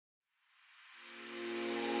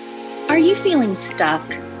Are you feeling stuck?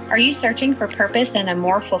 Are you searching for purpose and a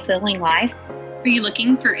more fulfilling life? Are you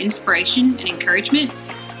looking for inspiration and encouragement?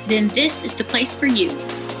 Then this is the place for you.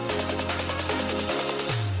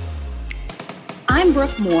 I'm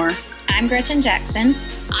Brooke Moore. I'm Gretchen Jackson.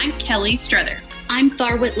 I'm Kelly Struther. I'm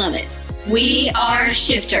Tharwit Lovett. We are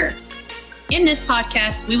Shifter. In this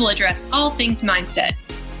podcast, we will address all things mindset.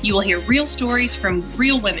 You will hear real stories from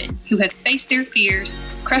real women who have faced their fears,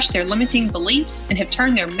 crushed their limiting beliefs, and have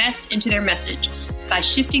turned their mess into their message by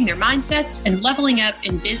shifting their mindsets and leveling up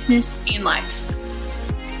in business and life.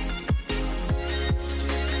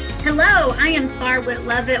 Hello, I am Tharwit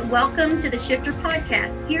Lovett. Welcome to the Shifter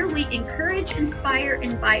Podcast. Here we encourage, inspire,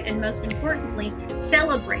 invite, and most importantly,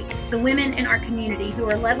 celebrate the women in our community who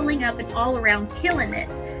are leveling up and all around killing it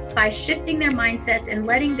by shifting their mindsets and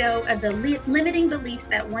letting go of the limiting beliefs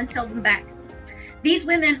that once held them back. These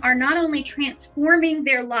women are not only transforming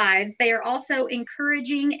their lives, they are also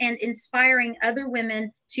encouraging and inspiring other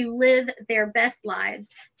women to live their best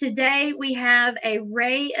lives. Today, we have a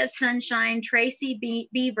ray of sunshine, Tracy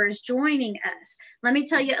Beavers, joining us. Let me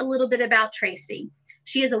tell you a little bit about Tracy.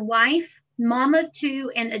 She is a wife, mom of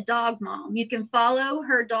two, and a dog mom. You can follow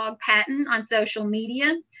her dog Patton on social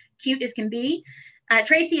media, cute as can be.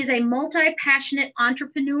 Tracy is a multi-passionate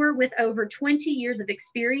entrepreneur with over 20 years of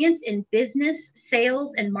experience in business,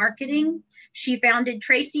 sales, and marketing. She founded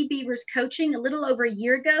Tracy Beavers Coaching a little over a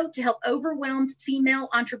year ago to help overwhelmed female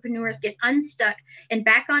entrepreneurs get unstuck and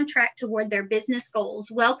back on track toward their business goals.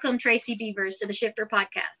 Welcome, Tracy Beavers, to the Shifter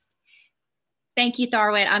Podcast. Thank you,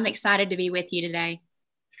 Tharwit. I'm excited to be with you today.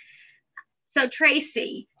 So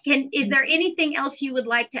Tracy, is there anything else you would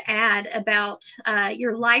like to add about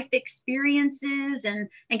your life experiences and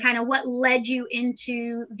kind of what led you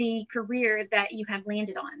into the career that you have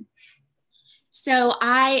landed on? So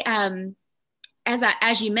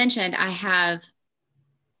as you mentioned, I have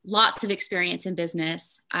lots of experience in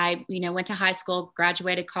business. I went to high school,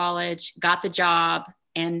 graduated college, got the job,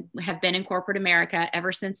 and have been in corporate America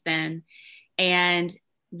ever since then. And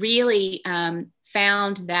really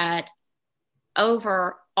found that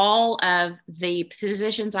over all of the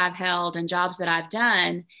positions I've held and jobs that I've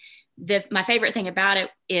done, my favorite thing about it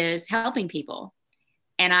is helping people.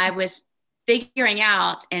 And I was figuring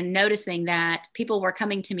out and noticing that people were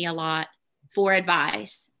coming to me a lot for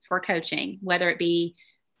advice, for coaching, whether it be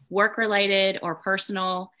work related or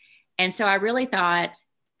personal. And so I really thought,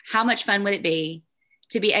 how much fun would it be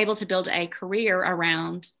to be able to build a career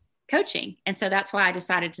around coaching? And so that's why I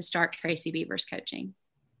decided to start Tracy Beavers Coaching.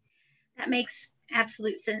 That makes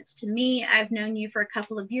absolute sense to me. I've known you for a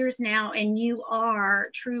couple of years now, and you are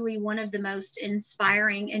truly one of the most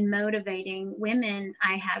inspiring and motivating women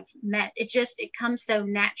I have met. It comes so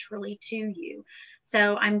naturally to you.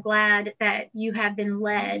 So I'm glad that you have been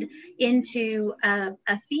led into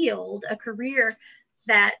a field, a career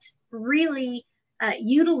that really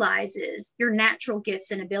utilizes your natural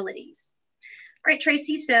gifts and abilities. All right,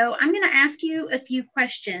 Tracy, so I'm going to ask you a few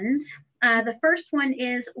questions. The first one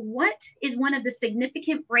is, what is one of the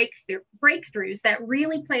significant breakthroughs that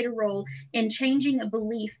really played a role in changing a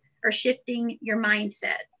belief or shifting your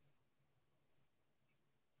mindset?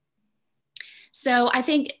 So I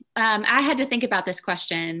think I had to think about this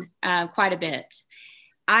question quite a bit.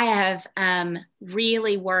 I have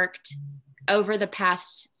really worked over the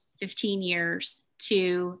past 15 years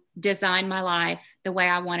to design my life the way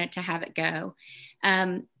I wanted to have it go.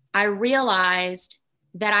 I realized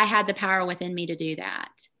that I had the power within me to do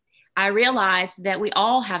that. I realized that we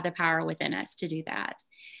all have the power within us to do that.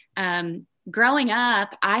 Growing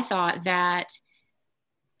up, I thought that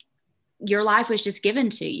your life was just given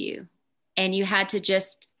to you and you had to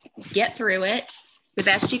just get through it the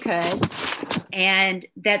best you could, and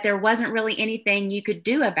that there wasn't really anything you could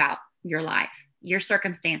do about your life, your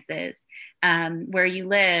circumstances, where you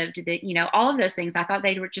lived, that, all of those things. I thought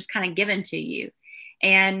they were just kind of given to you.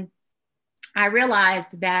 And I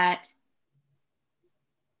realized that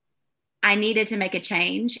I needed to make a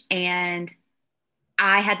change, and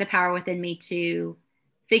I had the power within me to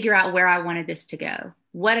figure out where I wanted this to go.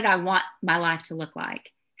 What did I want my life to look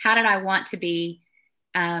like? How did I want to be?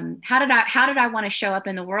 How did I want to show up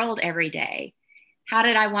in the world every day? How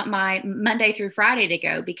did I want my Monday through Friday to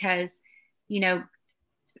go? Because,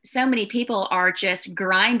 so many people are just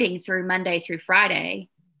grinding through Monday through Friday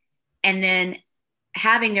and then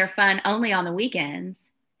having their fun only on the weekends.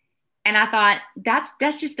 And I thought,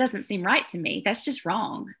 that just doesn't seem right to me. That's just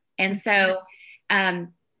wrong. And so,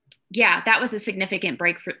 that was a significant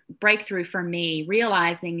breakthrough for me,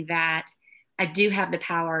 realizing that I do have the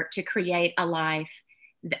power to create a life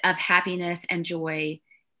of happiness and joy,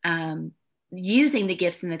 using the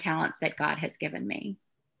gifts and the talents that God has given me.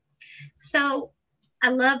 So I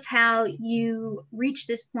love how you reached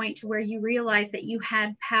this point to where you realized that you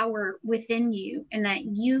had power within you and that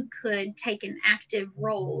you could take an active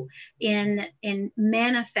role in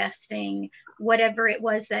manifesting whatever it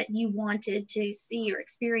was that you wanted to see or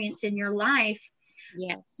experience in your life.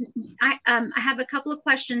 Yes. I have a couple of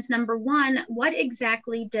questions. Number one, what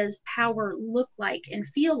exactly does power look like and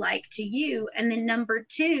feel like to you? And then number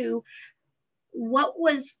two, what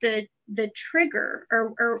was the trigger,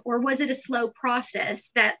 or was it a slow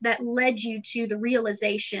process that led you to the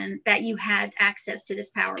realization that you had access to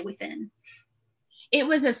this power within? It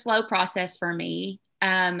was a slow process for me.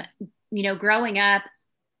 Growing up,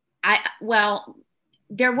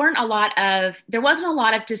 there wasn't a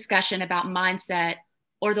lot of discussion about mindset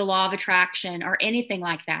or the law of attraction or anything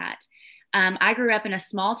like that. I grew up in a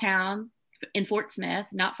small town in Fort Smith,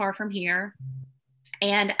 not far from here.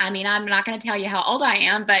 And I mean, I'm not going to tell you how old I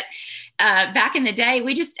am, but back in the day,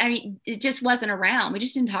 it just wasn't around. We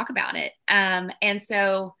just didn't talk about it. And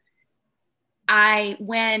so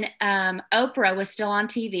when Oprah was still on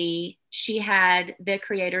TV, she had the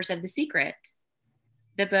creators of The Secret,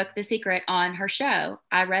 the book, The Secret, on her show.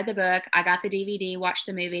 I read the book, I got the DVD, watched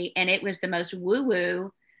the movie, and it was the most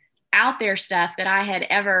woo-woo out there stuff that I had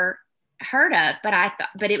ever heard of.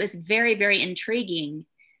 But it was very, very intriguing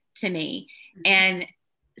to me. And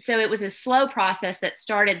so it was a slow process that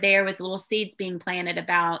started there with little seeds being planted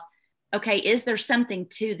about, okay, is there something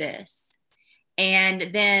to this? And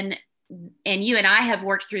you and I have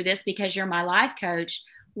worked through this because you're my life coach.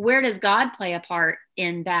 Where does God play a part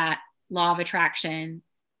in that law of attraction?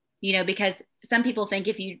 Because some people think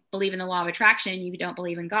if you believe in the law of attraction, you don't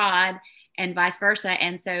believe in God, and vice versa.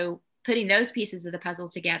 And so putting those pieces of the puzzle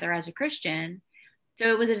together as a Christian. So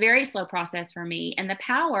it was a very slow process for me. And the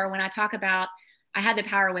power, when I talk about I had the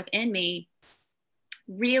power within me,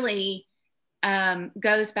 really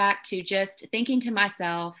goes back to just thinking to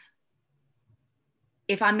myself,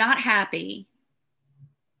 if I'm not happy,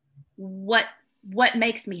 what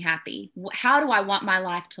makes me happy? How do I want my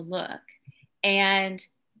life to look? And,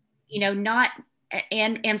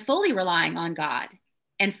 and fully relying on God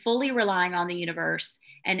and fully relying on the universe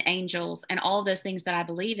and angels and all of those things that I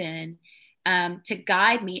believe in, to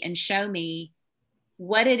guide me and show me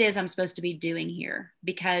what it is I'm supposed to be doing here.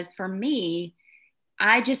 Because for me,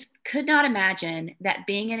 I just could not imagine that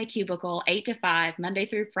being in a cubicle 8 to 5, Monday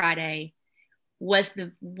through Friday, was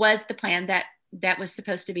the plan that was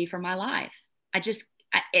supposed to be for my life.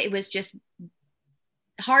 It was just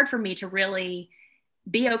hard for me to really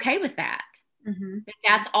be okay with that. Mm-hmm.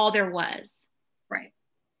 That's all there was. Right.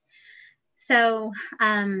 So,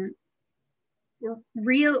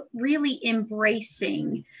 really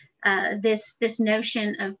embracing this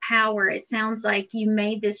notion of power. It sounds like you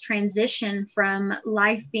made this transition from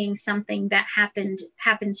life being something that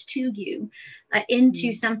happens to you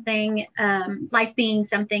into something, life being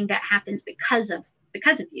something that happens because of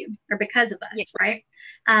you or because of us, yeah. Right?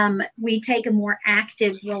 We take a more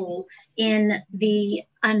active role in the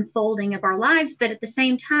unfolding of our lives, but at the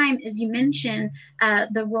same time, as you mentioned,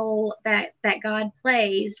 the role that God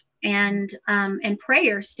plays and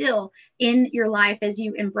prayer still in your life as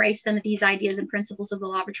you embrace some of these ideas and principles of the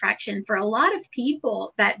law of attraction. For a lot of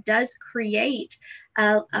people, that does create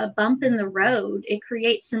a bump in the road. It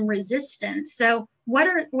creates some resistance. So what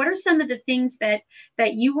are some of the things that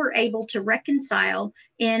you were able to reconcile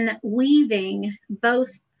in weaving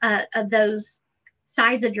both of those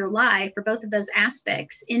sides of your life, or both of those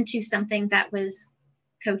aspects, into something that was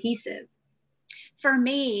cohesive? For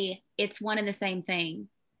me, it's one and the same thing.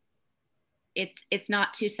 It's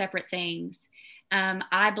not two separate things.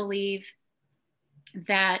 I believe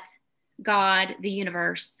that God, the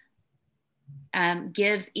universe,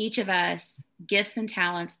 gives each of us gifts and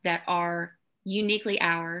talents that are uniquely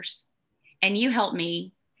ours. And you help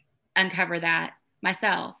me uncover that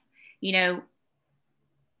myself.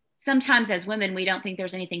 Sometimes as women, we don't think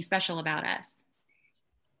there's anything special about us.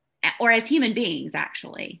 Or as human beings,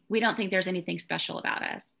 actually, we don't think there's anything special about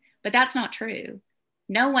us. But that's not true.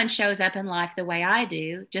 No one shows up in life the way I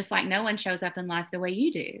do, just like no one shows up in life the way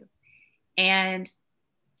you do. And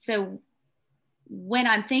so when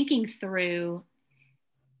I'm thinking through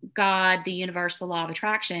God, the universe, the law of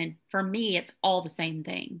attraction, for me, it's all the same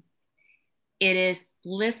thing. It is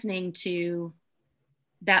listening to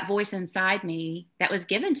that voice inside me that was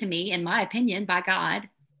given to me, in my opinion, by God,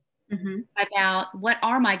 mm-hmm. about what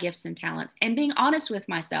are my gifts and talents, and being honest with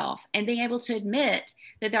myself and being able to admit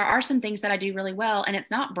that there are some things that I do really well. And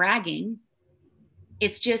it's not bragging.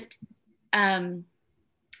 It's just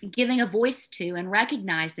giving a voice to and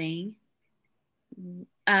recognizing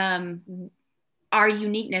our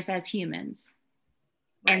uniqueness as humans.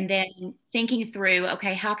 Right. And then thinking through,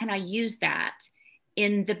 okay, how can I use that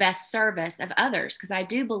in the best service of others? Because I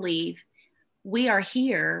do believe we are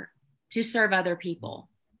here to serve other people.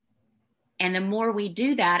 And the more we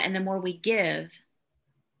do that and the more we give,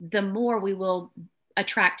 the more we will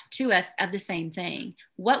attract to us of the same thing.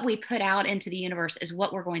 What we put out into the universe is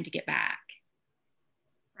what we're going to get back.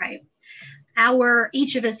 Right.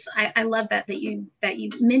 Each of us, I love that you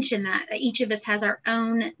mentioned that each of us has our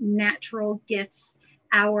own natural gifts,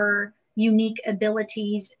 our unique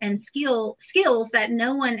abilities and skills that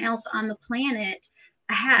no one else on the planet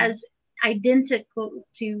has identical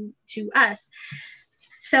to us.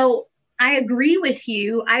 So I agree with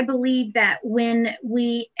you. I believe that when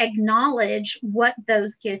we acknowledge what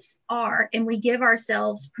those gifts are and we give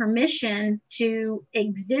ourselves permission to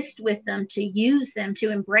exist with them, to use them,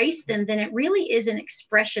 to embrace them, then it really is an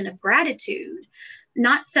expression of gratitude.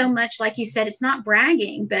 Not so much, like you said, it's not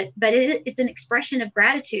bragging, but it's an expression of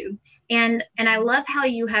gratitude. And I love how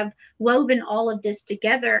you have woven all of this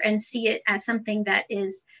together and see it as something that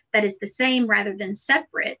is the same rather than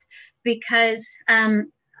separate, because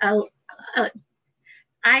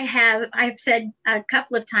I've said a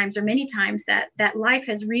couple of times or many times that life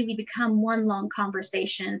has really become one long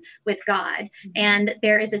conversation with God. And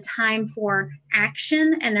there is a time for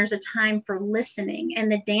action and there's a time for listening.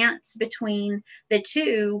 And the dance between the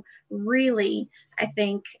two really, I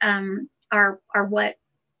think, are what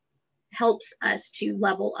helps us to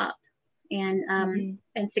level up and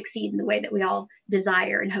succeed in the way that we all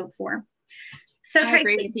desire and hope for. So Tracy, I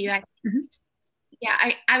agree with you.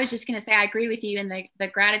 Yeah, I was just going to say, I agree with you in the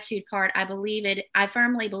gratitude part. I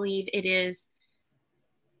firmly believe it is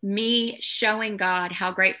me showing God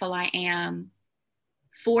how grateful I am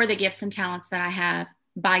for the gifts and talents that I have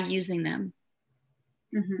by using them.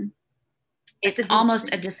 Mm-hmm. It's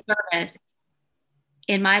almost a disservice,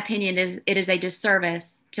 in my opinion, it is a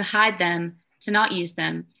disservice to hide them, to not use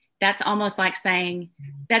them. That's almost like saying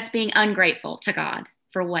that's being ungrateful to God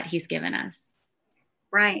for what he's given us.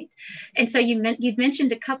 Right. And so you've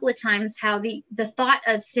mentioned a couple of times how the thought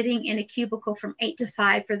of sitting in a cubicle from 8 to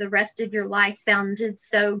 5 for the rest of your life sounded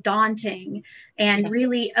so daunting and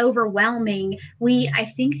really overwhelming.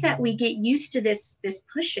 I think that we get used to this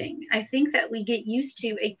pushing. I think that we get used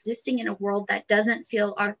to existing in a world that doesn't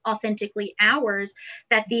feel authentically ours,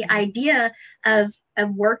 that the idea of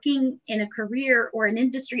working in a career or an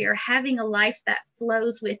industry or having a life that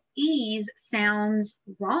flows with ease sounds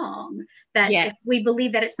wrong, that if we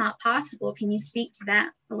believe that it's not possible. Can you speak to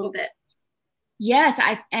that a little bit? Yes.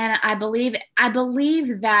 I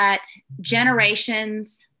believe that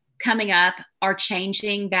generations coming up are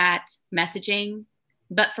changing that messaging.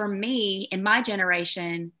 But for me, in my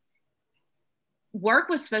generation, work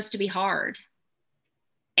was supposed to be hard.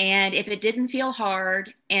 And if it didn't feel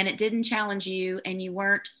hard and it didn't challenge you and you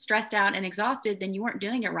weren't stressed out and exhausted, then you weren't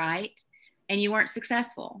doing it right and you weren't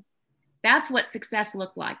successful. That's what success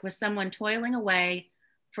looked like, was someone toiling away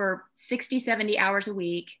for 60, 70 hours a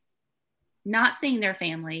week, not seeing their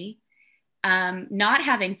family, not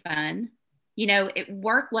having fun.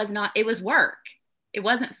 Work was work. It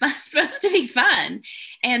wasn't fun, supposed to be fun.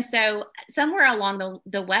 And so somewhere along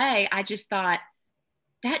the way, I just thought,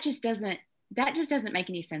 that just doesn't make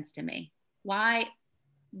any sense to me. Why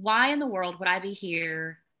in the world would I be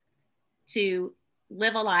here to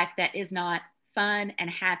live a life that is not fun and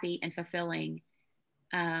happy and fulfilling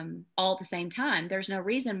all at the same time? There's no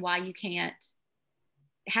reason why you can't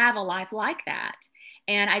have a life like that.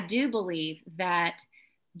 And I do believe that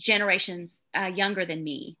generations younger than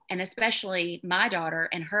me, and especially my daughter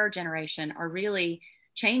and her generation, are really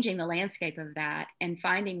changing the landscape of that and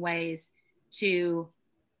finding ways to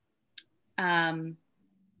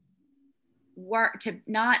work, to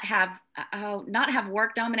not have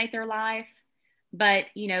work dominate their life, but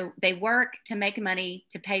they work to make money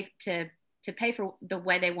to pay for the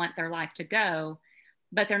way they want their life to go,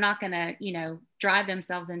 but they're not going to drive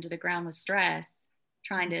themselves into the ground with stress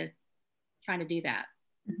trying to do that.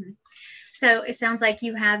 Mm-hmm. So it sounds like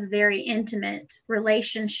you have very intimate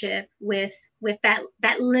relationship with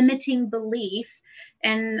that limiting belief.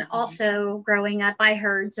 And also growing up, I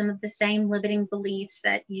heard some of the same limiting beliefs,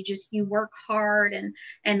 that you work hard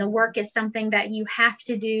and the work is something that you have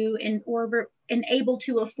to do in order and able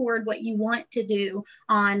to afford what you want to do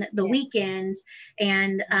on the weekends.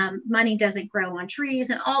 And money doesn't grow on trees,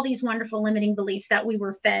 and all these wonderful limiting beliefs that we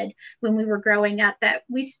were fed when we were growing up, that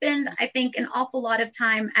we spend, I think, an awful lot of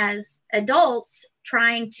time as adults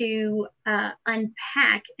trying to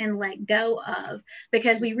unpack and let go of,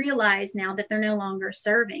 because we realize now that they're no longer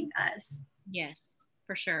serving us. Yes,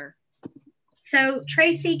 for sure. So,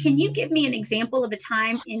 Tracy, can you give me an example of a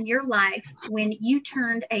time in your life when you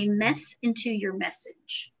turned a mess into your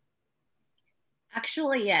message?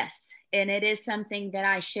 Actually, yes. And it is something that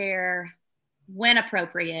I share when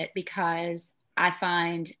appropriate, because I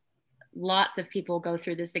find lots of people go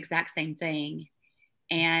through this exact same thing.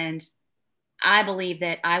 And I believe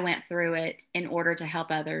that I went through it in order to help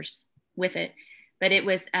others with it. But it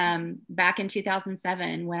was back in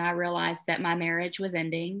 2007 when I realized that my marriage was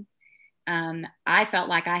ending. I felt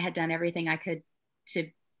like I had done everything I could to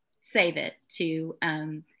save it, to,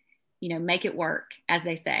 make it work, as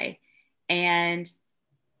they say. And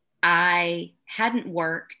I hadn't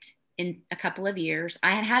worked in a couple of years.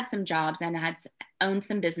 I had had some jobs and I had owned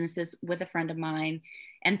some businesses with a friend of mine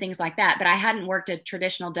and things like that, but I hadn't worked a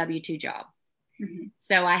traditional W-2 job. Mm-hmm.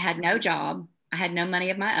 So I had no job. I had no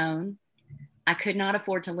money of my own. I could not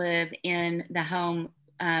afford to live in the home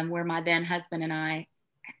where my then husband and I,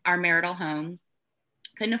 our marital home,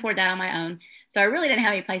 couldn't afford that on my own. So I really didn't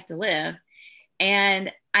have any place to live.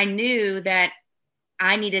 And I knew that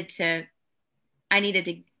I needed to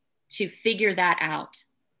figure that out.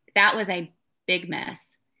 That was a big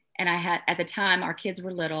mess. And I had, at the time, our kids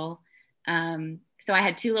were little. So I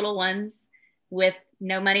had two little ones with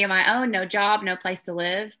no money of my own, no job, no place to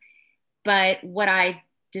live. But what I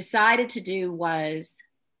decided to do was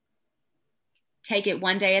take it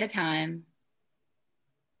one day at a time,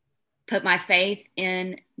 put my faith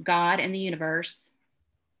in God and the universe,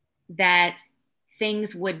 that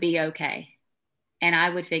things would be okay and I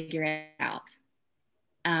would figure it out.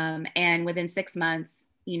 And within 6 months,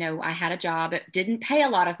 I had a job. It didn't pay a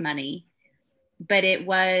lot of money, but it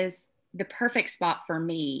was the perfect spot for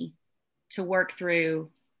me to work through,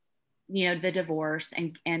 the divorce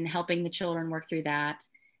and helping the children work through that.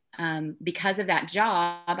 Because of that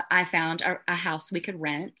job, I found a house we could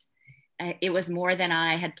rent. It was more than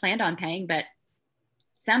I had planned on paying, but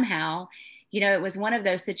somehow, it was one of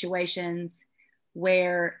those situations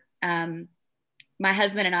where my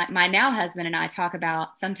now husband and I talk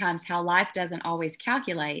about sometimes how life doesn't always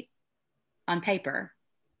calculate on paper.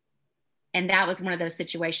 And that was one of those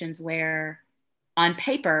situations where on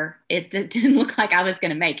paper, it didn't look like I was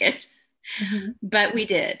going to make it, mm-hmm. But we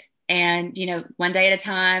did. And, one day at a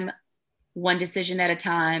time, one decision at a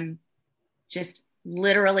time, just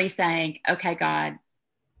literally saying, okay, God,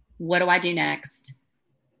 what do I do next?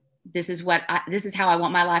 This is how I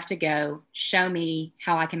want my life to go. Show me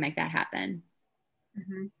how I can make that happen.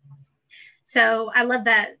 Mm-hmm. So I love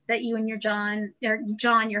that you and John,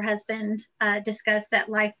 your husband, discussed that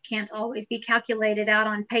life can't always be calculated out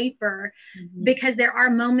on paper, mm-hmm. because there are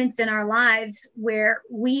moments in our lives where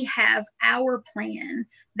we have our plan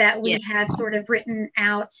that we have sort of written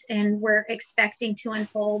out and we're expecting to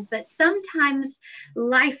unfold. But sometimes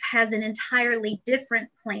life has an entirely different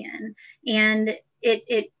plan, and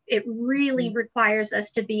it really requires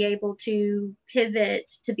us to be able to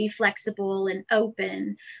pivot, to be flexible and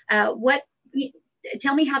open.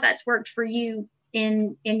 Tell me how that's worked for you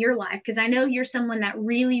in your life, because I know you're someone that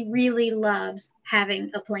really, really loves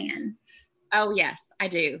having a plan. Oh, yes, I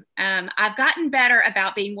do. I've gotten better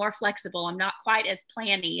about being more flexible. I'm not quite as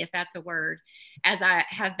planny, if that's a word, as I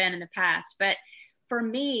have been in the past. But for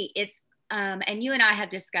me, it's, and you and I have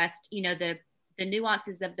discussed, the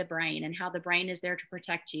nuances of the brain and how the brain is there to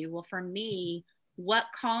protect you. Well, for me, what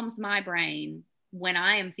calms my brain when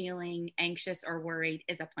I am feeling anxious or worried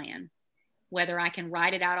is a plan. Whether I can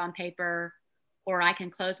write it out on paper or I can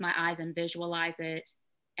close my eyes and visualize it,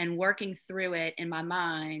 and working through it in my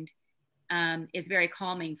mind is very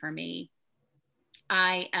calming for me.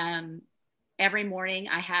 Every morning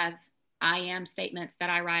I am statements that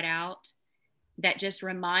I write out that just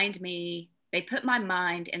remind me. They put my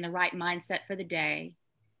mind in the right mindset for the day,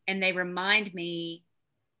 and they remind me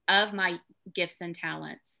of my gifts and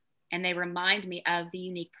talents, and they remind me of the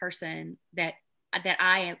unique person that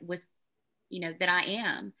I was, that I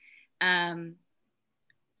am.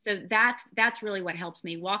 So that's really what helps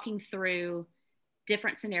me, walking through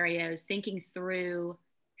different scenarios, thinking through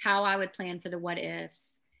how I would plan for the what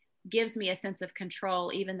ifs, gives me a sense of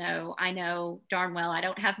control, even though I know darn well I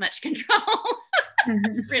don't have much control.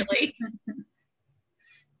 Really.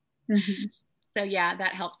 Mm-hmm. So yeah,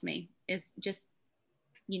 that helps me, is just,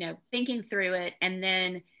 thinking through it and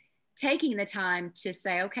then taking the time to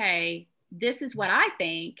say, okay, this is what I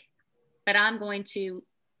think, but I'm going to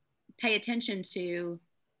pay attention to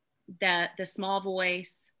the small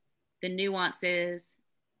voice, the nuances,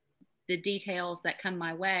 the details that come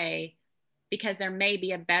my way, because there may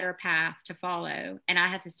be a better path to follow, and I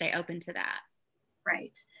have to stay open to that.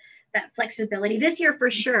 Right. That flexibility. This year, for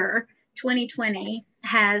sure, 2020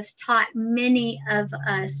 has taught many of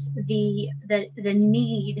us the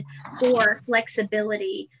need for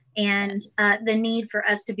flexibility and the need for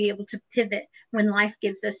us to be able to pivot when life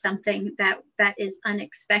gives us something that is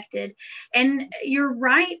unexpected. And you're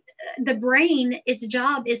right, the brain, its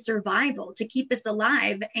job is survival, to keep us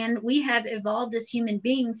alive. And we have evolved as human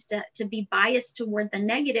beings to be biased toward the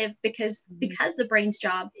negative because the brain's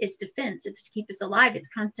job is defense. It's to keep us alive. It's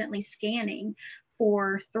constantly scanning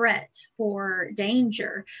for threat, for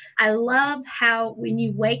danger. I love how when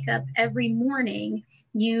you wake up every morning,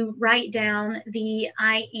 you write down the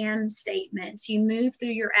I am statements, you move through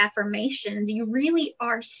your affirmations, you really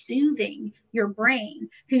are soothing your brain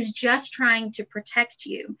who's just trying to protect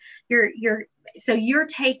you. So you're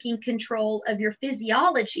taking control of your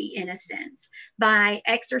physiology in a sense by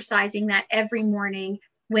exercising that every morning.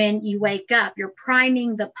 When you wake up, you're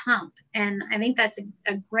priming the pump. And I think that's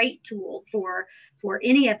a great tool for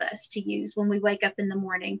any of us to use when we wake up in the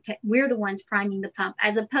morning. We're the ones priming the pump,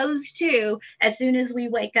 as opposed to as soon as we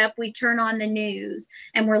wake up, we turn on the news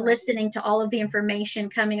and we're listening to all of the information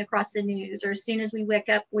coming across the news. Or as soon as we wake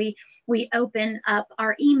up, we open up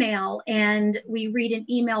our email and we read an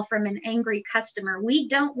email from an angry customer. We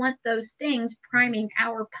don't want those things priming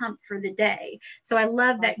our pump for the day. So I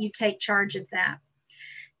love that you take charge of that.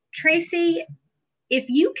 Tracy, if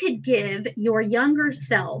you could give your younger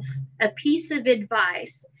self a piece of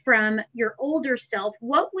advice from your older self,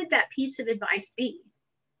 what would that piece of advice be?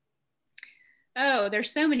 Oh,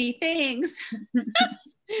 there's so many things.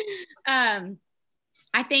 I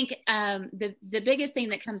think the biggest thing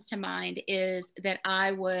that comes to mind is that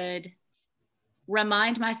I would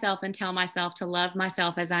remind myself and tell myself to love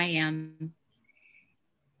myself as I am.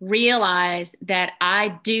 Realize that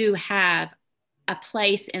I do have a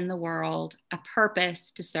place in the world, a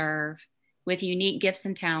purpose to serve with unique gifts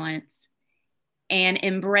and talents, and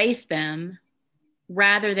embrace them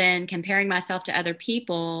rather than comparing myself to other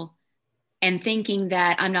people and thinking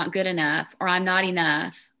that I'm not good enough or I'm not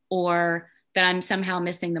enough or that I'm somehow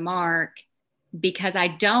missing the mark because I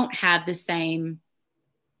don't have the same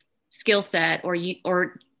skill set or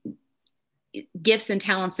gifts and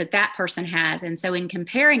talents that person has. And so in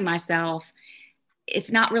comparing myself,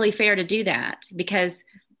 it's not really fair to do that because,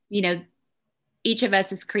 each of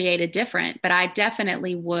us is created different, but I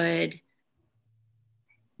definitely would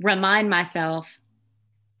remind myself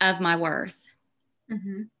of my worth.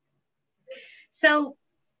 Mm-hmm. So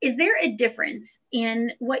is there a difference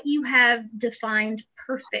in what you have defined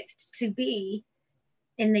perfect to be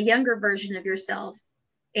in the younger version of yourself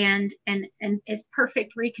and is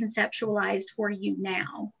perfect reconceptualized for you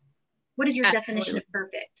now? What is your definition of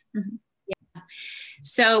perfect? Mm-hmm.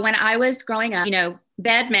 So when I was growing up,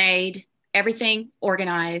 bed made, everything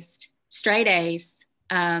organized, straight A's,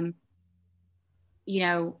 a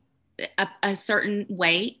certain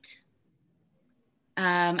weight,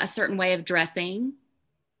 a certain way of dressing,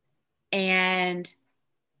 and,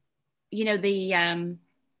 the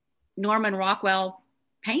Norman Rockwell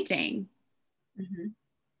painting. Mm-hmm.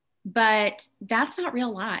 But that's not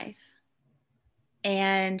real life.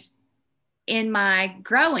 And in my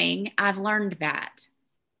growing, I've learned that.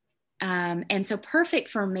 And so perfect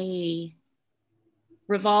for me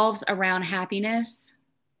revolves around happiness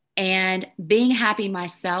and being happy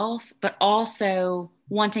myself, but also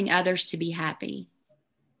wanting others to be happy.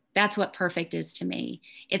 That's what perfect is to me.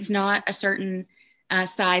 It's not a certain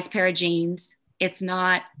size pair of jeans. It's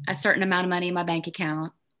not a certain amount of money in my bank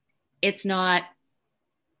account. It's not,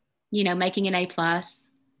 making an A+.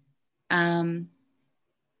 And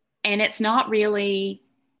it's not really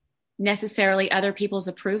necessarily other people's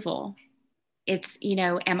approval. It's,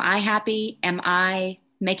 am I happy? Am I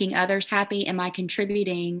making others happy? Am I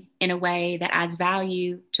contributing in a way that adds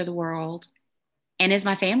value to the world? And is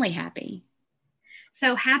my family happy?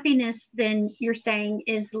 So happiness, then you're saying,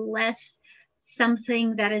 is less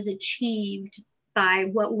something that is achieved by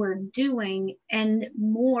what we're doing and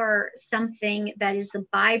more something that is the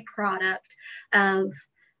byproduct of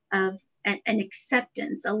an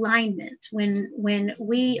acceptance, alignment, when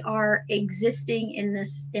we are existing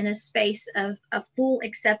in a space of a full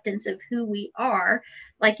acceptance of who we are,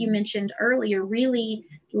 like you mentioned earlier, really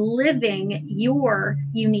living your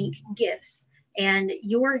unique gifts and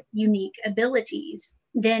your unique abilities,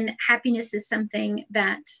 then happiness is something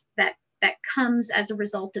that comes as a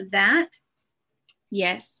result of that.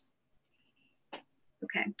 Yes.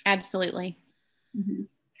 Okay. Absolutely. Mm-hmm.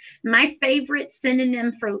 My favorite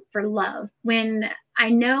synonym for love, when I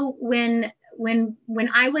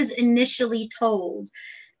was initially told,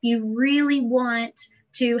 you really want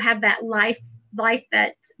to have that life life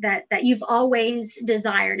that you've always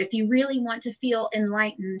desired, if you really want to feel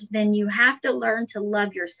enlightened, then you have to learn to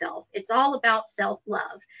love yourself. It's all about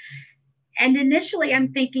self-love. And initially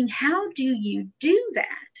I'm thinking, how do you do that?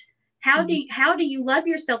 How do you love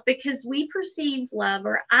yourself? Because we perceive love,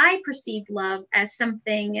 or I perceive love, as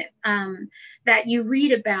something that you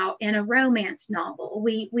read about in a romance novel.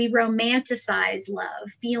 We romanticize love,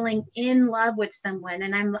 feeling in love with someone,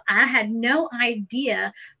 and I had no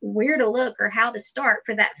idea where to look or how to start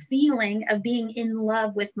for that feeling of being in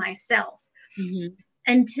love with myself. Mm-hmm.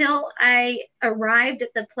 Until I arrived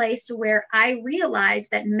at the place where I realized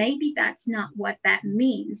that maybe that's not what that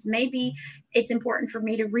means. Maybe it's important for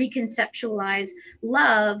me to reconceptualize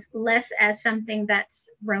love less as something that's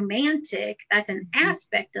romantic, that's an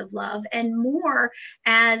aspect of love, and more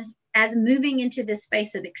as moving into this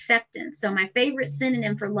space of acceptance. So my favorite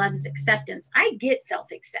synonym for love is acceptance. I get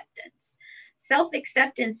self-acceptance.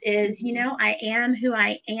 Self-acceptance is, I am who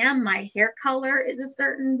I am. My hair color is a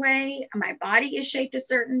certain way. My body is shaped a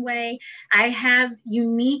certain way. I have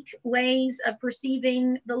unique ways of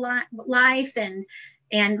perceiving the life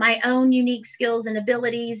and my own unique skills and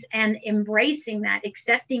abilities, and embracing that,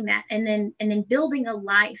 accepting that, and then building a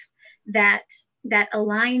life that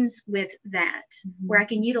aligns with that, where I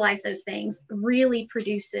can utilize those things, really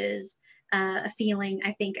produces a feeling,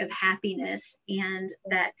 I think, of happiness, and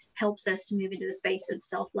that helps us to move into the space of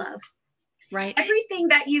self-love. Right. Everything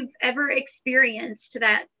that you've ever experienced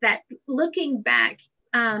that looking back,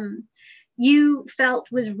 you felt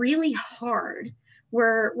was really hard,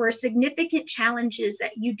 were significant challenges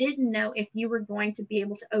that you didn't know if you were going to be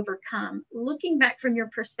able to overcome. Looking back from your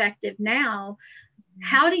perspective now,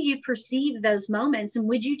 how do you perceive those moments, and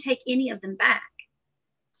would you take any of them back?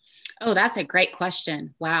 Oh, that's a great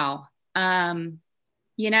question. Wow.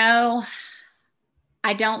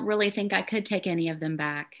 I don't really think I could take any of them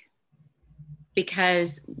back,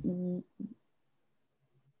 because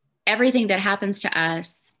everything that happens to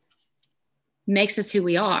us makes us who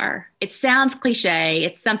we are. It sounds cliche.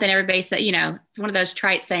 It's something everybody says, it's one of those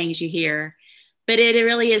trite sayings you hear, but it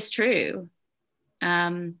really is true.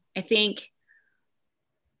 I think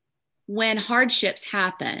when hardships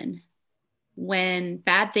happen, when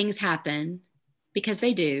bad things happen, because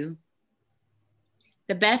they do,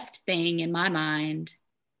 the best thing in my mind,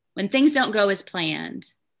 when things don't go as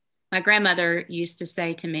planned, my grandmother used to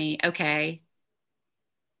say to me, okay,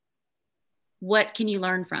 what can you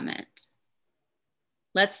learn from it?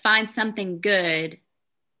 Let's find something good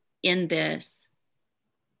in this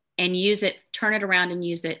and use it, turn it around and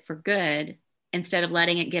use it for good, instead of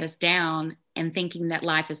letting it get us down and thinking that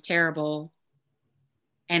life is terrible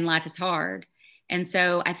and life is hard. And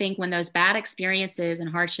so I think when those bad experiences and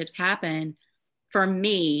hardships happen, for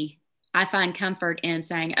me, I find comfort in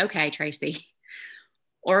saying, okay, Tracy,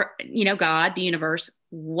 or, God, the universe,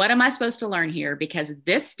 what am I supposed to learn here? Because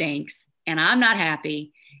this stinks and I'm not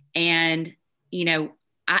happy. And,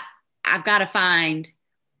 I've got to find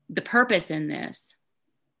the purpose in this.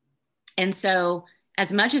 And so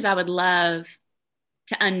as much as I would love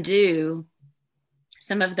to undo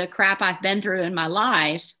some of the crap I've been through in my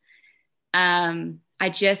life, I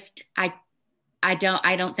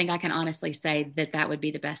don't think I can honestly say that would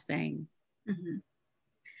be the best thing. Mm-hmm.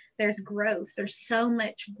 There's growth. There's so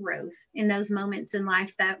much growth in those moments in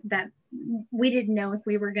life that we didn't know if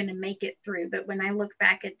we were going to make it through. But when I look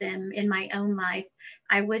back at them in my own life,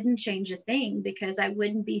 I wouldn't change a thing, because I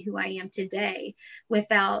wouldn't be who I am today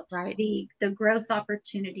without the growth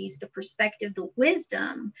opportunities, the perspective, the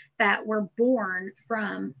wisdom that were born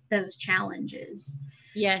from those challenges.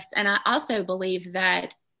 Yes. And I also believe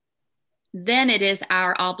that then it is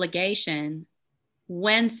our obligation,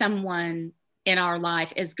 when someone in our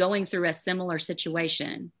life is going through a similar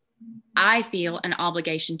situation, I feel an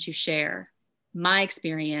obligation to share my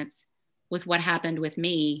experience with what happened with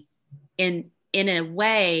me in a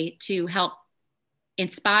way to help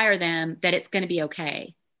inspire them that it's going to be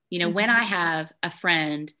okay. When I have a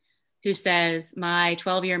friend who says, my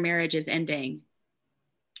 12-year marriage is ending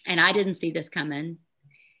and I didn't see this coming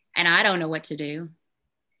and I don't know what to do,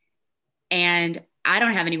 and I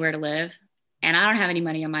don't have anywhere to live, and I don't have any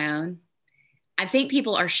money on my own, I think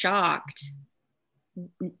people are shocked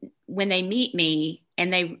when they meet me,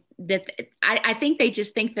 and I think they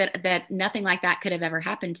just think that nothing like that could have ever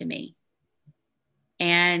happened to me.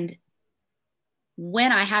 And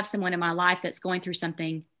when I have someone in my life that's going through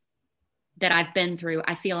something that I've been through,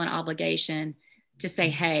 I feel an obligation to say,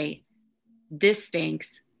 hey, this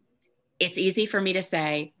stinks. It's easy for me to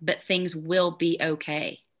say, but things will be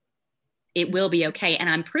okay. It will be okay. And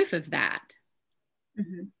I'm proof of that.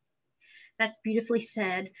 Mm-hmm. That's beautifully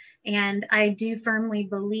said. And I do firmly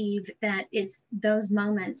believe that it's those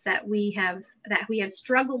moments that we have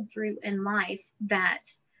struggled through in life that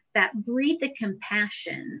breed the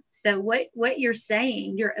compassion. So what you're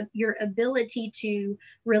saying, your ability to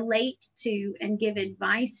relate to and give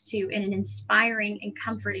advice to in an inspiring and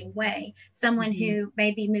comforting way, someone who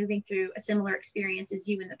may be moving through a similar experience as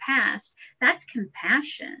you in the past, that's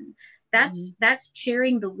compassion. That's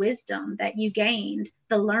sharing the wisdom that you gained,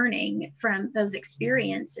 the learning from those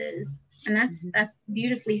experiences. And that's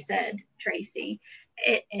beautifully said, Tracy.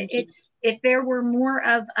 It's if there were more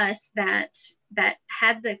of us that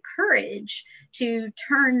had the courage to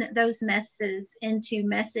turn those messes into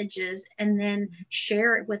messages and then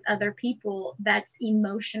share it with other people, that's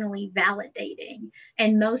emotionally validating.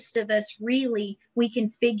 And most of us really, we can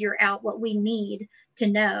figure out what we need to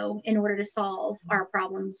know in order to solve our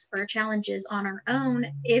problems or challenges on our own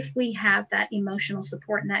if we have that emotional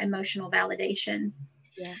support and that emotional validation.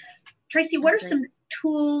 Yes. Tracy, what are some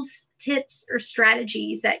tools, tips, or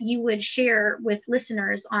strategies that you would share with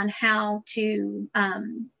listeners on how to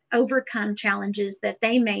overcome challenges that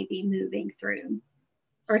they may be moving through,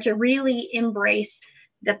 or to really embrace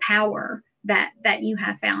the power that you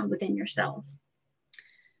have found within yourself?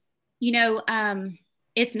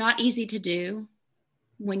 It's not easy to do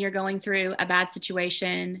when you're going through a bad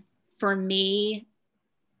situation. For me,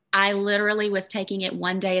 I literally was taking it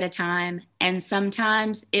one day at a time. And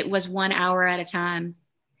sometimes it was 1 hour at a time.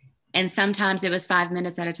 And sometimes it was 5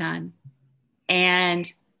 minutes at a time.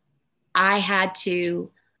 And I had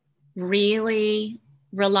to really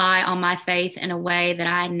rely on my faith in a way that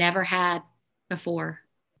I never had before,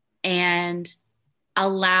 and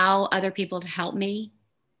allow other people to help me.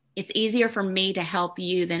 It's easier for me to help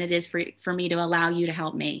you than it is for me to allow you to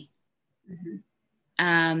help me.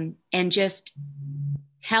 And just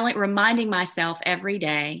reminding myself every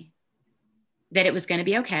day that it was going to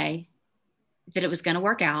be okay, that it was going to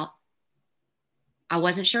work out. I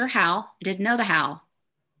wasn't sure how, didn't know the how,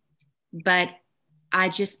 but I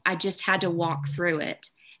just had to walk through it.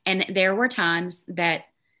 And there were times that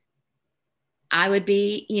I would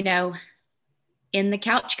be, in the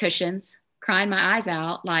couch cushions, crying my eyes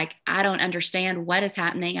out, like, I don't understand what is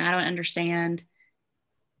happening. I don't understand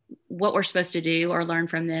what we're supposed to do or learn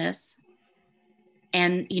from this.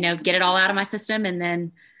 And, get it all out of my system, and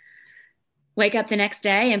then wake up the next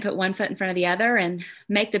day and put one foot in front of the other and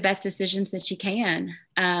make the best decisions that you can.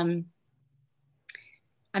 I'm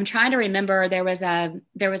trying to remember, there was a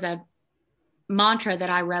mantra that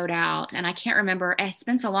I wrote out, and I can't remember. It's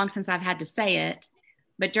been so long since I've had to say it,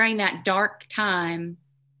 but during that dark time,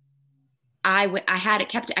 I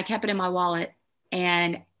kept it in my wallet,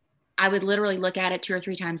 and I would literally look at it 2 or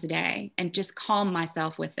 3 times a day and just calm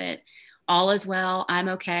myself with it. All is well. I'm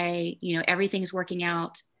okay. Everything's working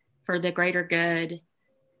out for the greater good,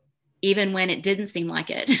 even when it didn't seem like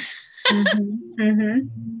it. Even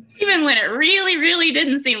when it really, really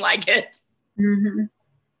didn't seem like it.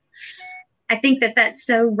 I think that that's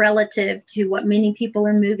so relative to what many people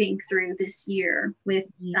are moving through this year with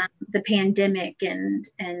the pandemic and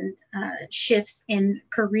shifts in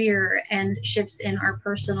career and shifts in our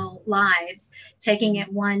personal lives. Taking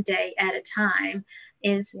it one day at a time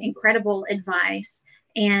is incredible advice.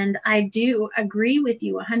 And I do agree with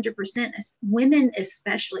you 100%. As women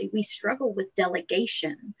especially, we struggle with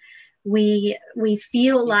delegation. We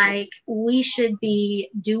feel like we should be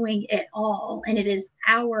doing it all, and it is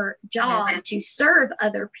our job to serve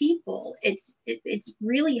other people. It's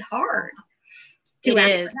really hard to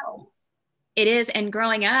ask for help. It is. And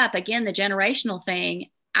growing up, again, the generational thing,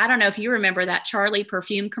 I don't know if you remember that Charlie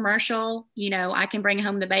perfume commercial, I can bring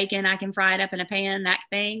home the bacon, I can fry it up in a pan, that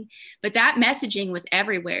thing. But that messaging was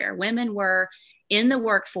everywhere. Women were in the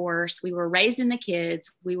workforce. We were raising the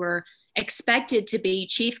kids. We were expected to be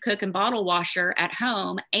chief cook and bottle washer at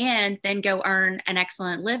home, and then go earn an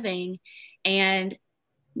excellent living and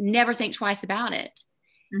never think twice about it.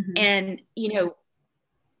 And,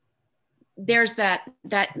 there's that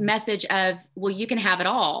message of, well, you can have it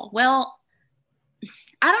all. Well,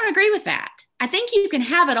 I don't agree with that. I think you can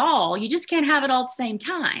have it all. You just can't have it all at the same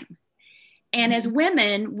time. And as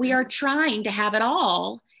women, we are trying to have it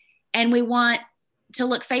all, and we want to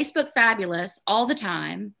look Facebook fabulous all the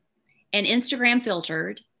time and Instagram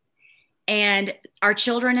filtered, and our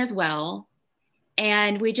children as well.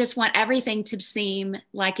 And we just want everything to seem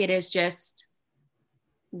like it is just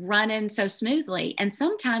running so smoothly. And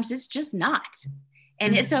sometimes it's just not.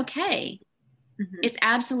 And it's okay. It's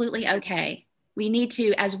absolutely okay. We need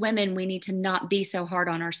to, as women, we need to not be so hard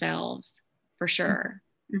on ourselves, for sure.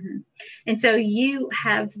 Mm-hmm. And so you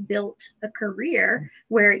have built a career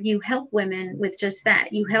where you help women with just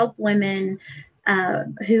that. You help women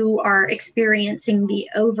who are experiencing the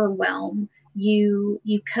overwhelm. You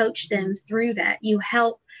coach them through that. You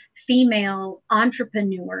help female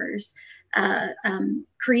entrepreneurs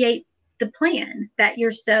create the plan that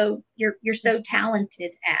you're so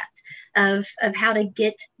talented at, of how to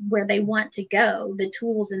get where they want to go, the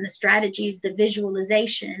tools and the strategies, the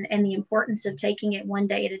visualization, and the importance of taking it one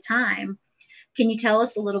day at a time. Can you tell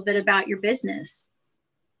us a little bit about your business?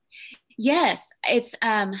 Yes, it's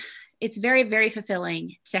very, very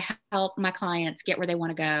fulfilling to help my clients get where they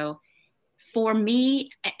want to go. For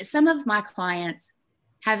me, some of my clients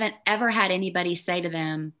haven't ever had anybody say to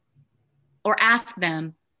them or ask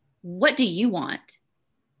them, what do you want?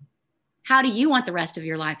 How do you want the rest of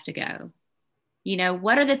your life to go? You know,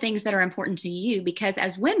 what are the things that are important to you? Because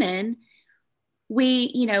as women,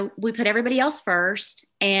 we put everybody else first,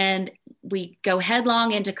 and we go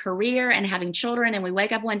headlong into career and having children. And we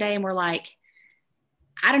wake up one day and we're like,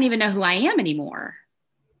 I don't even know who I am anymore.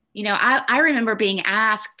 You know, I remember being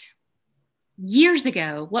asked years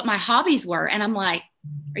ago what my hobbies were. And I'm like,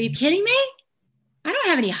 are you kidding me? I don't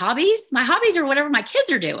have any hobbies. My hobbies are whatever my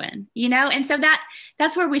kids are doing, you know? And so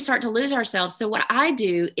that's where we start to lose ourselves. So what I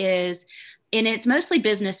do is, and it's mostly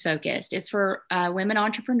business focused. It's for women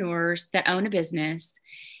entrepreneurs that own a business,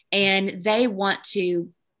 and they want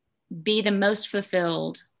to be the most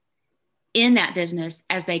fulfilled in that business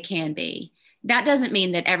as they can be. That doesn't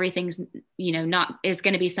mean that everything's, is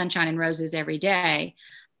going to be sunshine and roses every day.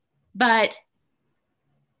 But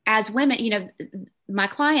as women, my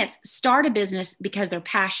clients start a business because they're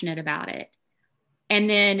passionate about it. And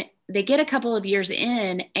then they get a couple of years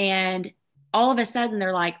in, and all of a sudden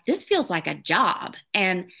they're like, this feels like a job.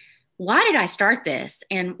 And why did I start this?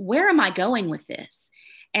 And where am I going with this?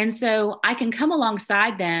 And so I can come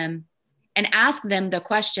alongside them and ask them the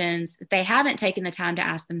questions that they haven't taken the time to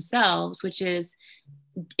ask themselves, which is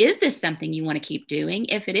this something you want to keep doing?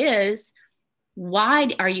 If it is, why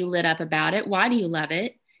are you lit up about it? Why do you love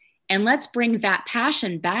it? And let's bring that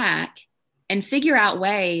passion back and figure out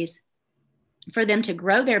ways for them to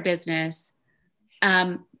grow their business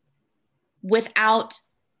without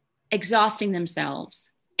exhausting themselves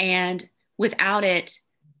and without it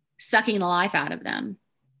sucking the life out of them.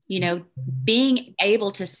 Being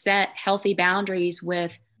able to set healthy boundaries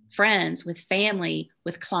with friends, with family,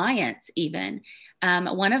 with clients even.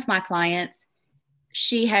 One of my clients,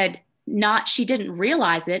 she didn't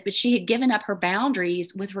realize it, but she had given up her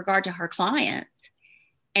boundaries with regard to her clients.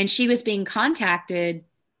 And she was being contacted,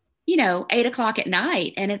 8:00 at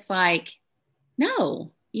night. And it's like,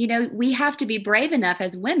 no, we have to be brave enough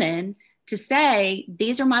as women to say,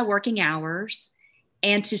 these are my working hours,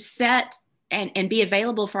 and to set and be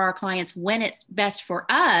available for our clients when it's best for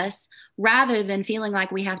us, rather than feeling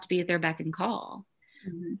like we have to be at their beck and call.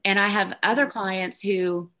 Mm-hmm. And I have other clients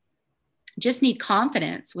who just need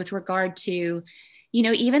confidence with regard to,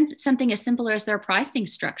 even something as simple as their pricing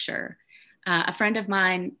structure. A friend of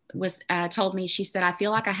mine told me, she said, I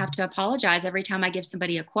feel like I have to apologize every time I give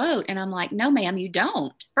somebody a quote. And I'm like, no, ma'am, you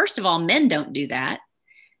don't. First of all, men don't do that.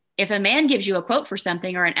 If a man gives you a quote for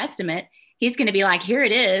something or an estimate, he's going to be like, here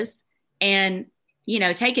it is. And,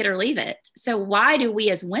 take it or leave it. So why do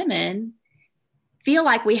we as women feel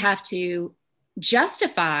like we have to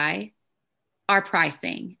justify our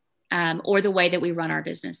pricing or the way that we run our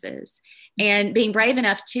businesses? And being brave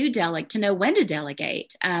enough to know when to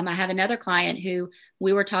delegate. I have another client who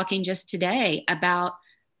we were talking just today about,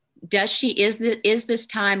 is this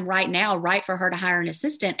time right now right for her to hire an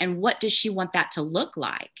assistant? And what does she want that to look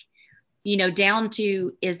like? Down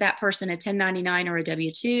to, is that person a 1099 or a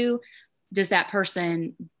W-2? Does that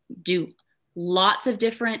person do lots of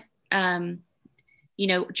different,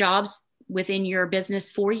 jobs within your business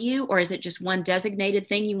for you? Or is it just one designated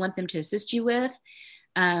thing you want them to assist you with?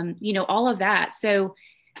 All of that. So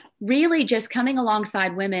really just coming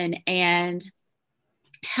alongside women and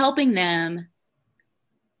helping them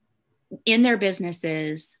in their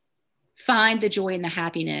businesses find the joy and the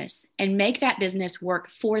happiness and make that business work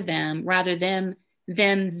for them rather than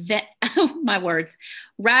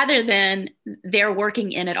rather than they're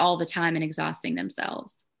working in it all the time and exhausting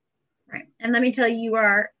themselves. Right. And let me tell you, you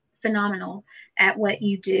are phenomenal at what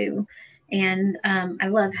you do. And I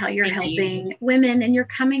love how you're helping women, and you're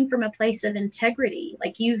coming from a place of integrity.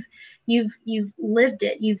 Like you've lived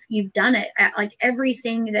it. You've done it. Like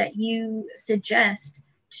everything that you suggest,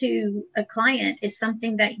 to a client is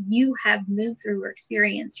something that you have moved through or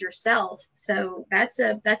experienced yourself. So that's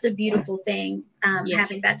a beautiful thing,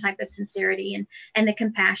 having that type of sincerity and the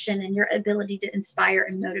compassion and your ability to inspire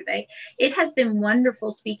and motivate. It has been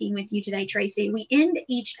wonderful speaking with you today, Tracy. We end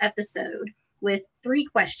each episode with 3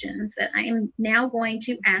 questions that I am now going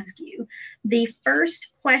to ask you. The first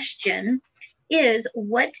question is,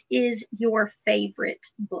 what is your favorite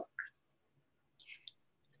book?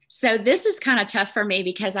 So this is kind of tough for me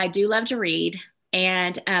because I do love to read.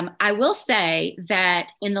 And I will say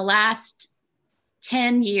that in the last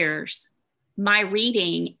 10 years, my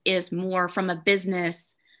reading is more from a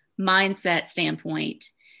business mindset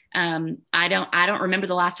standpoint. I don't remember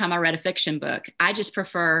the last time I read a fiction book. I just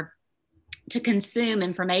prefer to consume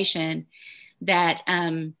information that,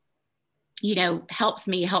 helps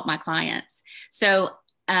me help my clients. So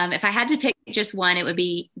if I had to pick just one, it would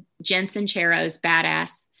be Jen Sincero's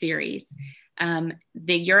Badass series. The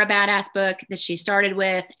You're a Badass book that she started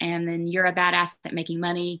with, and then You're a Badass at Making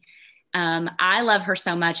Money. I love her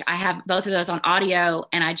so much. I have both of those on audio,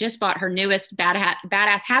 and I just bought her newest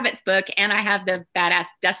Badass Habits book, and I have the Badass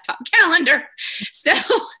desktop calendar. So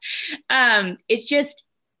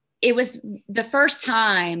it was the first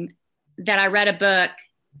time that I read a book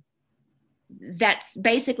that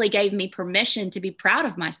basically gave me permission to be proud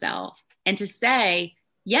of myself and to say,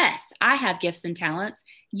 yes, I have gifts and talents.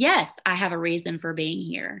 Yes, I have a reason for being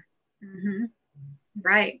here. Mm-hmm.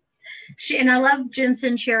 Right. And I love Jen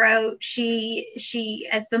Sincero. She,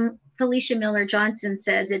 as Felicia Miller Johnson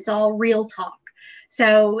says, it's all real talk.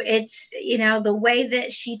 So it's, the way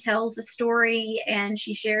that she tells a story and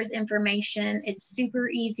she shares information, it's super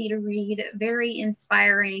easy to read, very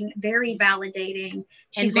inspiring, very validating.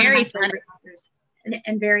 She's very fun authors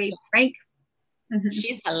and very frank. Mm-hmm.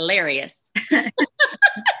 She's hilarious.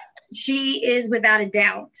 She is without a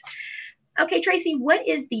doubt. Okay, Tracy, what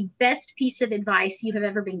is the best piece of advice you have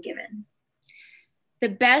ever been given? The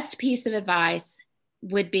best piece of advice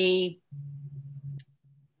would be,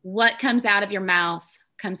 what comes out of your mouth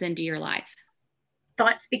comes into your life.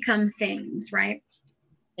 Thoughts become things, right?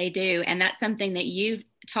 They do. And that's something that you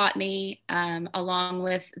taught me, along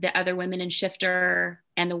with the other women in Shifter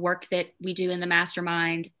and the work that we do in the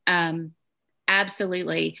mastermind.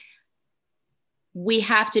 Absolutely. We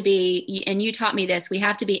have to be, and you taught me this, we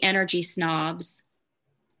have to be energy snobs.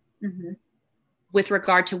 Mm-hmm. With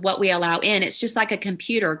regard to what we allow in. It's just like a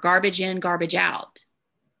computer, garbage in, garbage out.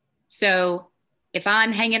 So if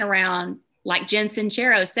I'm hanging around, like Jen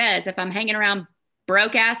Sincero says, if I'm hanging around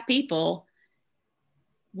broke ass people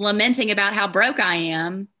lamenting about how broke I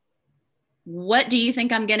am, what do you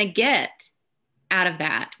think I'm going to get out of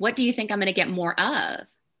that? What do you think I'm going to get more of?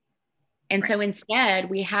 And so instead,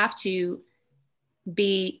 we have to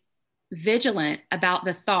be vigilant about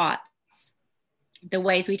the thoughts, the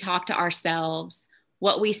ways we talk to ourselves,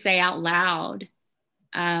 what we say out loud,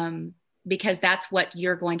 because that's what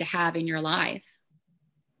you're going to have in your life.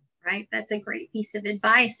 Right. That's a great piece of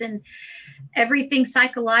advice. And everything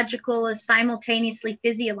psychological is simultaneously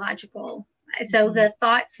physiological. So the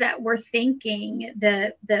thoughts that we're thinking,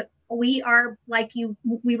 we are, like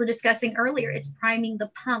we were discussing earlier, it's priming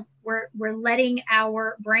the pump. We're letting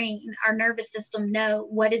our brain, our nervous system know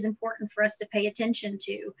what is important for us to pay attention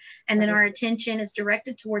to. And then our attention is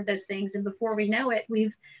directed toward those things. And before we know it,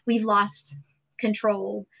 we've lost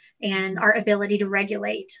control and our ability to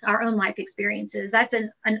regulate our own life experiences. That's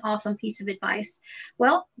an awesome piece of advice.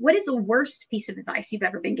 Well, what is the worst piece of advice you've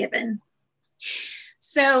ever been given?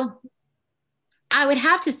 So I would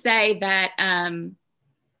have to say that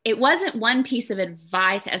it wasn't one piece of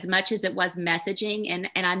advice as much as it was messaging. And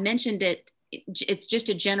I mentioned it, it's just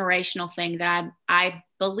a generational thing that I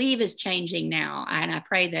believe is changing now. And I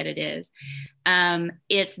pray that it is.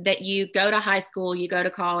 It's that you go to high school, you go to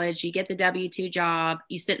college, you get the W-2 job,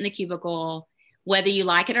 you sit in the cubicle, whether you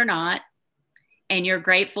like it or not, and you're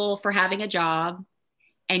grateful for having a job,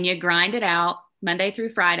 and you grind it out Monday through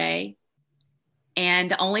Friday.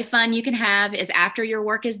 And the only fun you can have is after your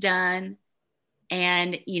work is done.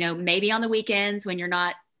 And, maybe on the weekends when you're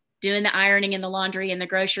not doing the ironing and the laundry and the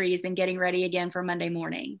groceries and getting ready again for Monday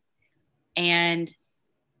morning. And,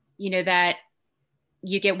 that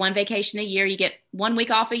you get one vacation a year, you get 1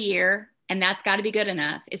 week off a year, and that's got to be good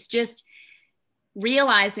enough. It's just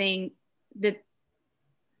realizing that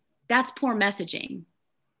that's poor messaging.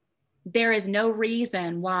 There is no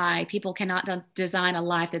reason why people cannot design a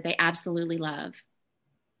life that they absolutely love.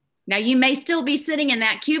 Now, you may still be sitting in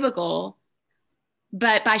that cubicle,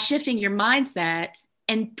 but by shifting your mindset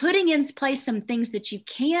and putting in place some things that you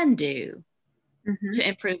can do to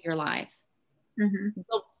improve your life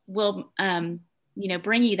will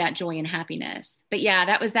bring you that joy and happiness. But yeah,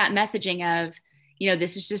 that was that messaging of,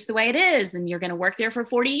 this is just the way it is. And you're going to work there for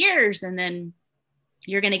 40 years and then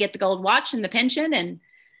you're going to get the gold watch and the pension and,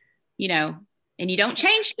 and you don't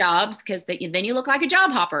change jobs because then you look like a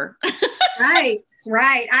job hopper. Right.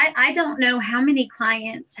 I don't know how many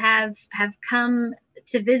clients have come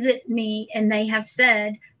to visit me and they have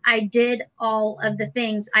said, I did all of the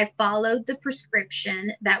things. I followed the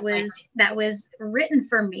prescription that was written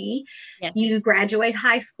for me. Yes. You graduate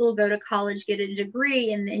high school, go to college, get a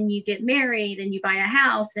degree, and then you get married and you buy a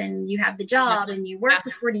house and you have the job and you work for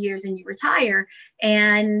 40 years and you retire.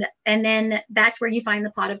 And then that's where you find the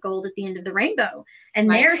pot of gold at the end of the rainbow. And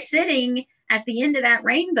they're sitting at the end of that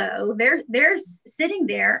rainbow. They're sitting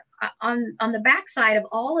there on the backside of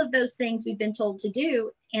all of those things we've been told to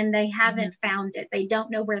do, and they haven't found it. They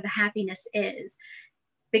don't know where the happiness is,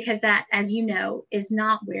 because that, as you know, is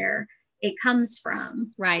not where it comes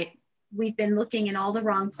from. Right. We've been looking in all the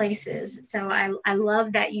wrong places. So I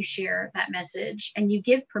love that you share that message and you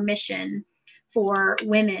give permission for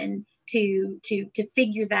women to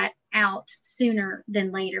figure that out sooner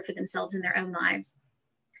than later for themselves in their own lives.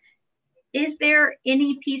 Is there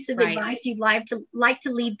any piece of advice you'd like to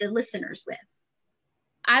leave the listeners with?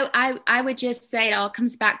 I would just say it all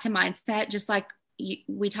comes back to mindset, just like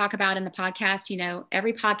we talk about in the podcast.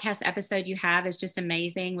 Every podcast episode you have is just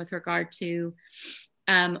amazing with regard to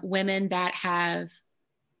women that have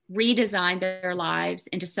redesigned their lives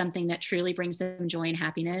into something that truly brings them joy and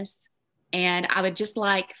happiness. And I would just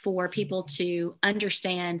like for people to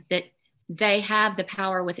understand that they have the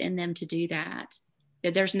power within them to do that.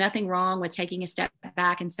 That there's nothing wrong with taking a step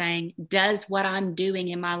back and saying, does what I'm doing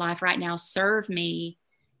in my life right now serve me?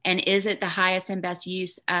 And is it the highest and best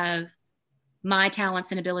use of my talents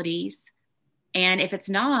and abilities? And if it's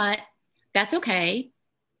not, that's okay.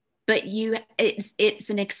 But it's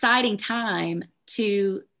an exciting time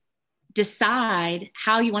to decide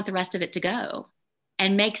how you want the rest of it to go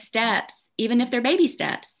and make steps, even if they're baby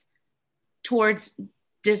steps, towards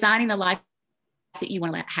designing the life that you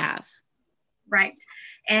want to have. Right.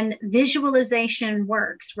 And visualization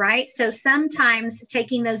works, right? So sometimes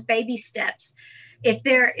taking those baby steps, if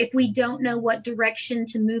we don't know what direction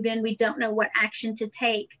to move in, we don't know what action to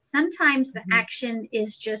take. Sometimes the action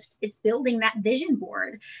is just, it's building that vision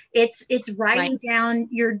board. It's writing down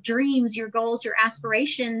your dreams, your goals, your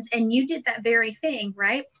aspirations. And you did that very thing,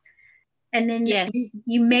 right? And then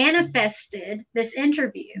you manifested this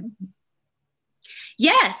interview.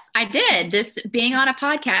 Yes, I did. This being on a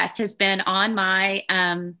podcast has been on my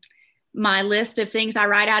my list of things I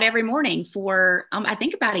write out every morning for, I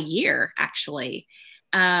think about a year, actually.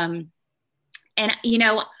 And,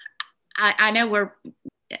 I know we're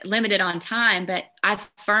limited on time, but I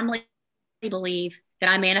firmly believe that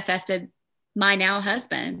I manifested my now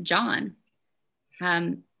husband, John.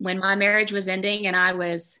 When my marriage was ending and I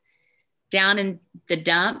was down in the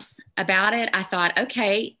dumps about it, I thought,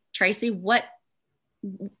 okay, Tracy, what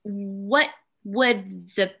would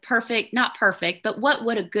the perfect, not perfect, but what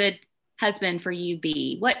would a good husband for you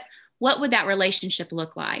be? What would that relationship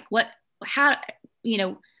look like? What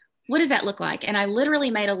does that look like? And I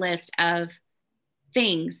literally made a list of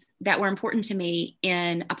things that were important to me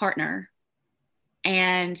in a partner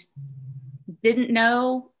and didn't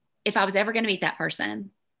know if I was ever going to meet that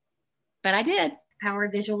person, but I did. Power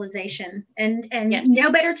of visualization. And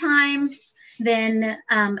no better time than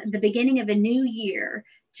the beginning of a new year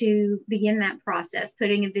to begin that process,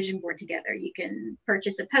 putting a vision board together. You can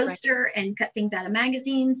purchase a poster and cut things out of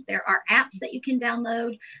magazines. There are apps that you can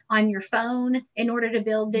download on your phone in order to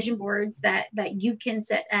build vision boards that you can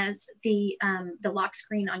set as the lock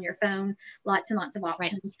screen on your phone. Lots and lots of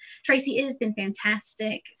options. Tracy, it has been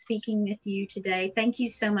fantastic speaking with you today. Thank you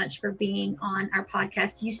so much for being on our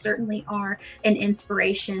podcast. You certainly are an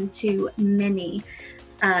inspiration to many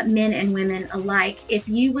men and women alike. If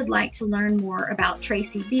you would like to learn more about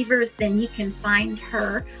Tracy Beavers, then you can find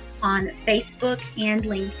her on Facebook and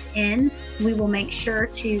LinkedIn. We will make sure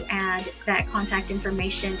to add that contact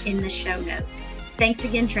information in the show notes. Thanks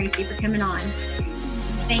again, Tracy, for coming on.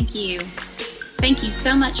 Thank you. Thank you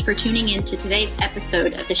so much for tuning in to today's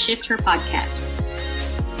episode of the Shift Her podcast.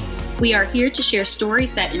 We are here to share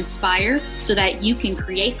stories that inspire so that you can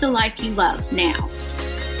create the life you love now.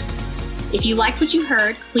 If you liked what you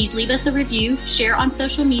heard, please leave us a review, share on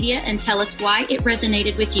social media, and tell us why it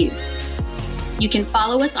resonated with you. You can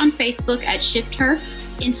follow us on Facebook at Shift Her,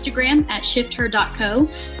 Instagram at shifther.co,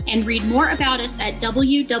 and read more about us at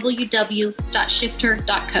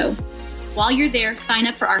www.shifther.co. While you're there, sign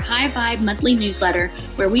up for our High Vibe monthly newsletter,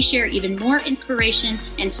 where we share even more inspiration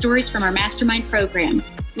and stories from our mastermind program.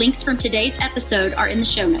 Links from today's episode are in the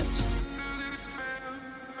show notes.